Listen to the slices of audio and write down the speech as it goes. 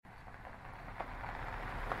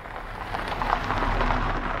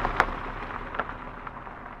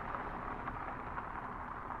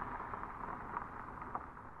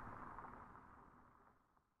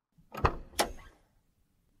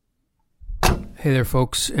Hey there,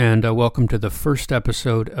 folks, and welcome to the first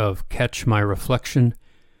episode of Catch My Reflection,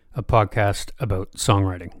 a podcast about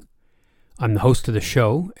songwriting. I'm the host of the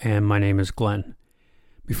show, and my name is Glenn.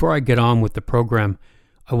 Before I get on with the program,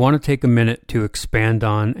 I want to take a minute to expand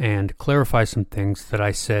on and clarify some things that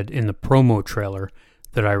I said in the promo trailer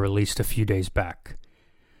that I released a few days back.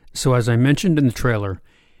 So as I mentioned in the trailer,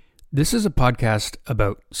 this is a podcast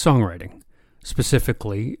about songwriting.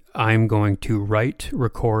 Specifically, I'm going to write,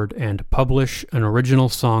 record, and publish an original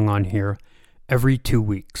song on here every 2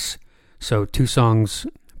 weeks, so 2 songs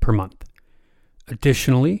per month.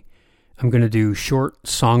 Additionally, I'm going to do short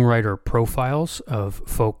songwriter profiles of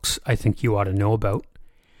folks I think you ought to know about,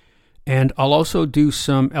 and I'll also do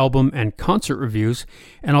some album and concert reviews,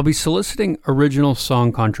 and I'll be soliciting original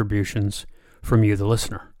song contributions from you, the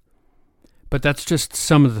listener. But that's just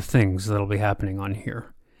some of the things that'll be happening on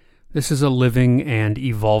here. This is a living and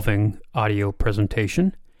evolving audio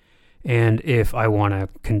presentation, and if I want to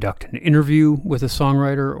conduct an interview with a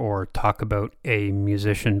songwriter or talk about a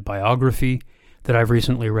musician biography that I've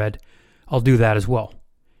recently read, I'll do that as well.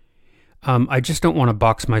 I just don't want to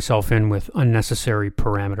box myself in with unnecessary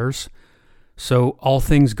parameters, so all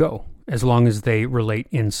things go, as long as they relate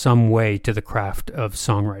in some way to the craft of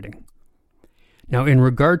songwriting. Now, in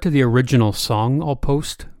regard to the original song I'll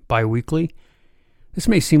post bi-weekly, this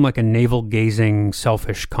may seem like a navel-gazing,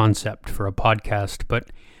 selfish concept for a podcast, but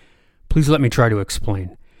please let me try to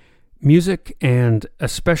explain. Music, and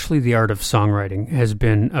especially the art of songwriting, has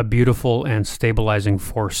been a beautiful and stabilizing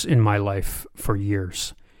force in my life for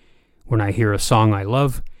years. When I hear a song I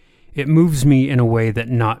love, it moves me in a way that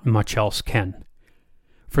not much else can.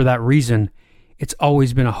 For that reason, it's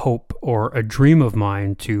always been a hope or a dream of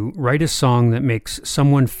mine to write a song that makes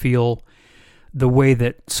someone feel the way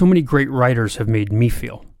that so many great writers have made me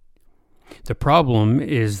feel. The problem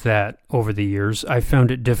is that, over the years, I've found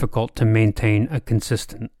it difficult to maintain a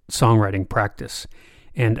consistent songwriting practice,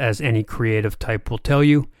 and as any creative type will tell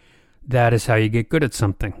you, that is how you get good at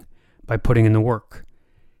something, by putting in the work.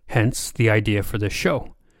 Hence, the idea for this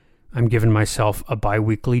show. I'm giving myself a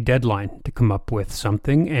bi-weekly deadline to come up with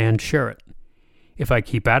something and share it. If I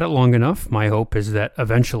keep at it long enough, my hope is that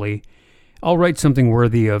eventually I'll write something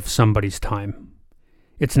worthy of somebody's time.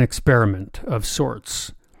 It's an experiment of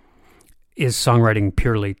sorts. Is songwriting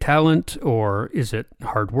purely talent, or is it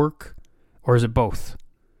hard work, or is it both?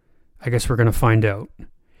 I guess we're going to find out.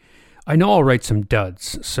 I know I'll write some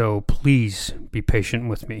duds, so please be patient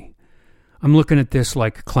with me. I'm looking at this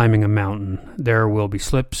like climbing a mountain. There will be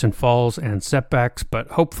slips and falls and setbacks, but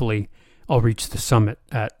hopefully I'll reach the summit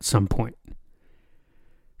at some point.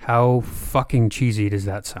 How fucking cheesy does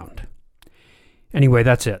that sound? Anyway,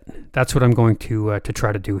 that's it. That's what I'm going to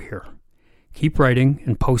try to do here. Keep writing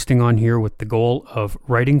and posting on here with the goal of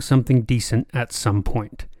writing something decent at some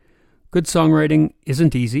point. Good songwriting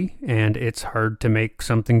isn't easy, and it's hard to make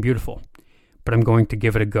something beautiful, but I'm going to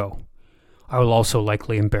give it a go. I will also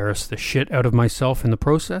likely embarrass the shit out of myself in the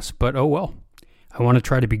process, but oh well. I want to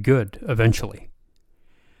try to be good eventually.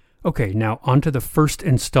 Okay, now on to the first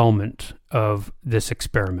installment of this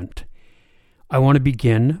experiment. I want to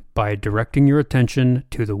begin by directing your attention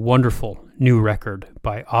to the wonderful new record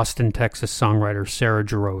by Austin, Texas songwriter Sarah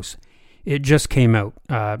Jarosz. It just came out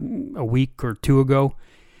a week or 2 ago.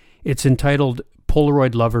 It's entitled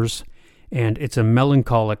Polaroid Lovers, and it's a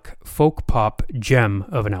melancholic folk pop gem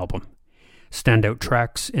of an album. Standout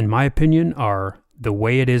tracks, in my opinion, are The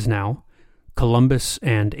Way It Is Now, Columbus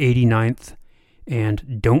and 89th,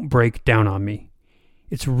 and Don't Break Down on Me.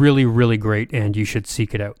 It's really, really great, and you should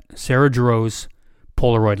seek it out. Sarah Jarosz,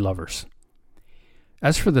 Polaroid Lovers.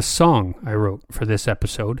 As for the song I wrote for this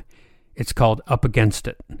episode, it's called Up Against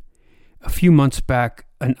It. A few months back,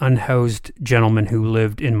 an unhoused gentleman who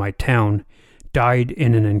lived in my town died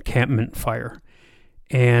in an encampment fire,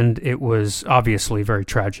 and it was obviously very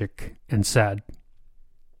tragic and sad.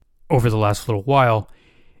 Over the last little while,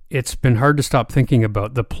 it's been hard to stop thinking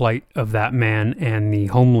about the plight of that man and the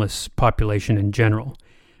homeless population in general,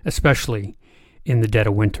 especially in the dead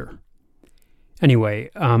of winter. Anyway,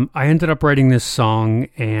 I ended up writing this song,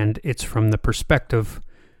 and it's from the perspective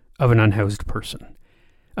of an unhoused person.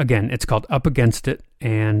 Again, it's called Up Against It,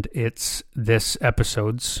 and it's this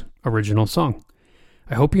episode's original song.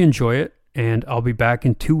 I hope you enjoy it, and I'll be back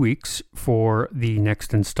in 2 weeks for the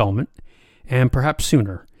next installment, and perhaps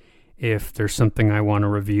sooner, if there's something I want to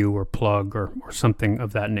review or plug or something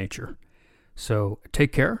of that nature. So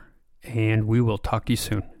take care, and we will talk to you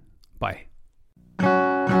soon. Bye.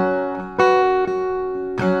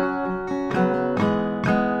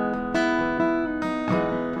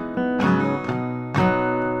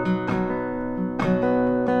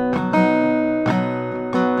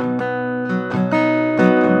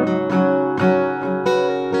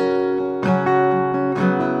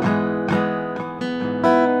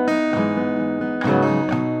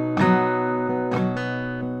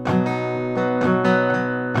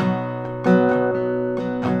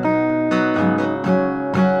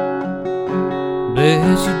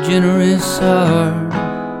 Bless your generous heart,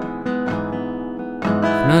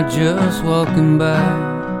 not just walking by.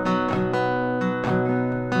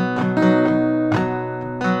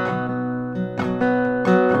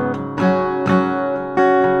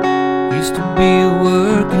 Used to be a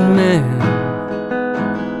working man,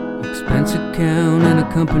 expense account and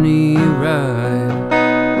a company ride.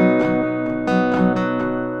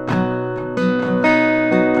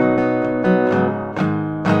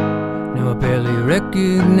 Now I barely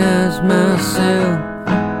recognize myself,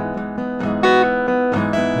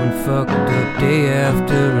 one fucked up day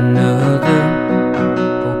after another.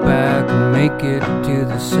 Hope I can make it to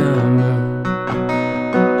the summer.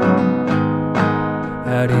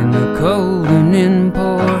 Out in the cold and in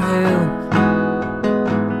poor health,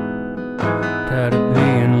 tired of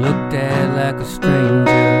being looked at like a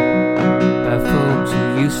stranger by folks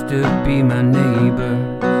who used to be my neighbors.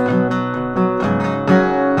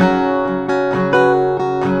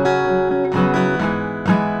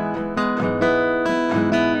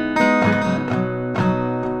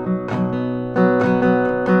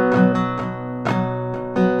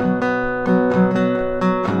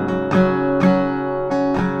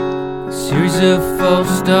 Series of false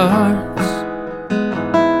starts,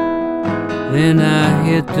 then I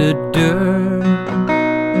hit the dirt.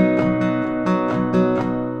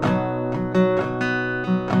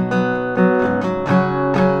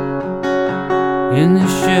 In the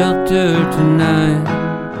shelter tonight,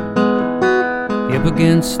 up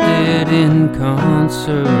against it in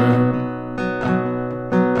concert.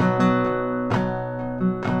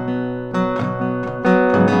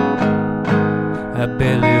 I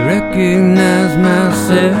barely recognize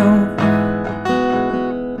myself,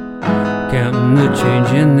 counting the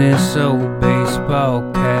change in this old baseball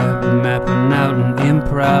cap, mapping out an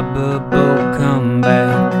improbable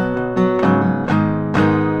comeback.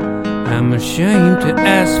 I'm ashamed to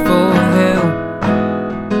ask for help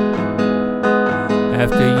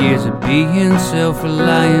after years of being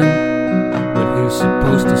self-reliant, but who's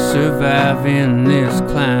supposed to survive in this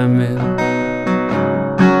climate?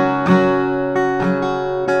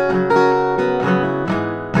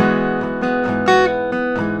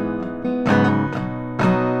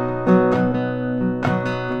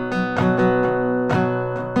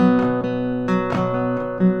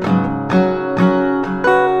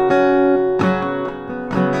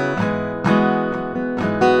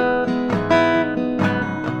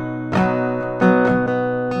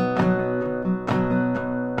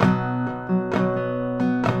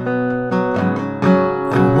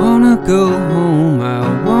 Go home, I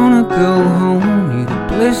wanna go home. Need a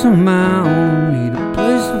place of my own, need a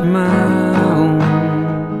place of my own.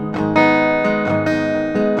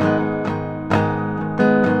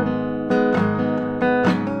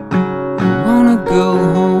 I wanna go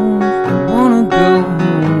home, I wanna go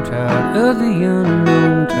home. Tired of the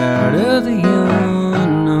unknown, tired of the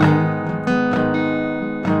unknown.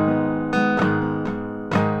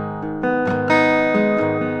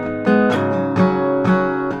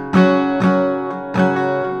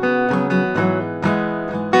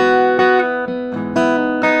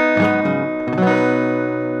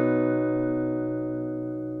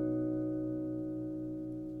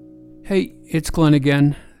 Hey, it's Glenn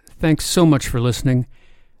again. Thanks so much for listening.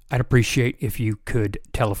 I'd appreciate if you could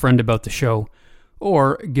tell a friend about the show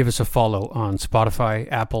or give us a follow on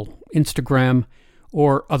Spotify, Apple, Instagram,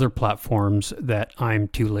 or other platforms that I'm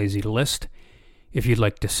too lazy to list. If you'd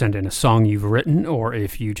like to send in a song you've written, or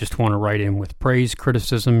if you just want to write in with praise,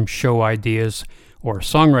 criticism, show ideas, or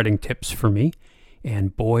songwriting tips for me,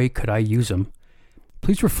 and boy, could I use them,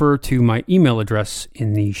 please refer to my email address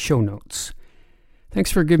in the show notes. Thanks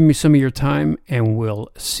for giving me some of your time, and we'll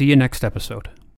see you next episode.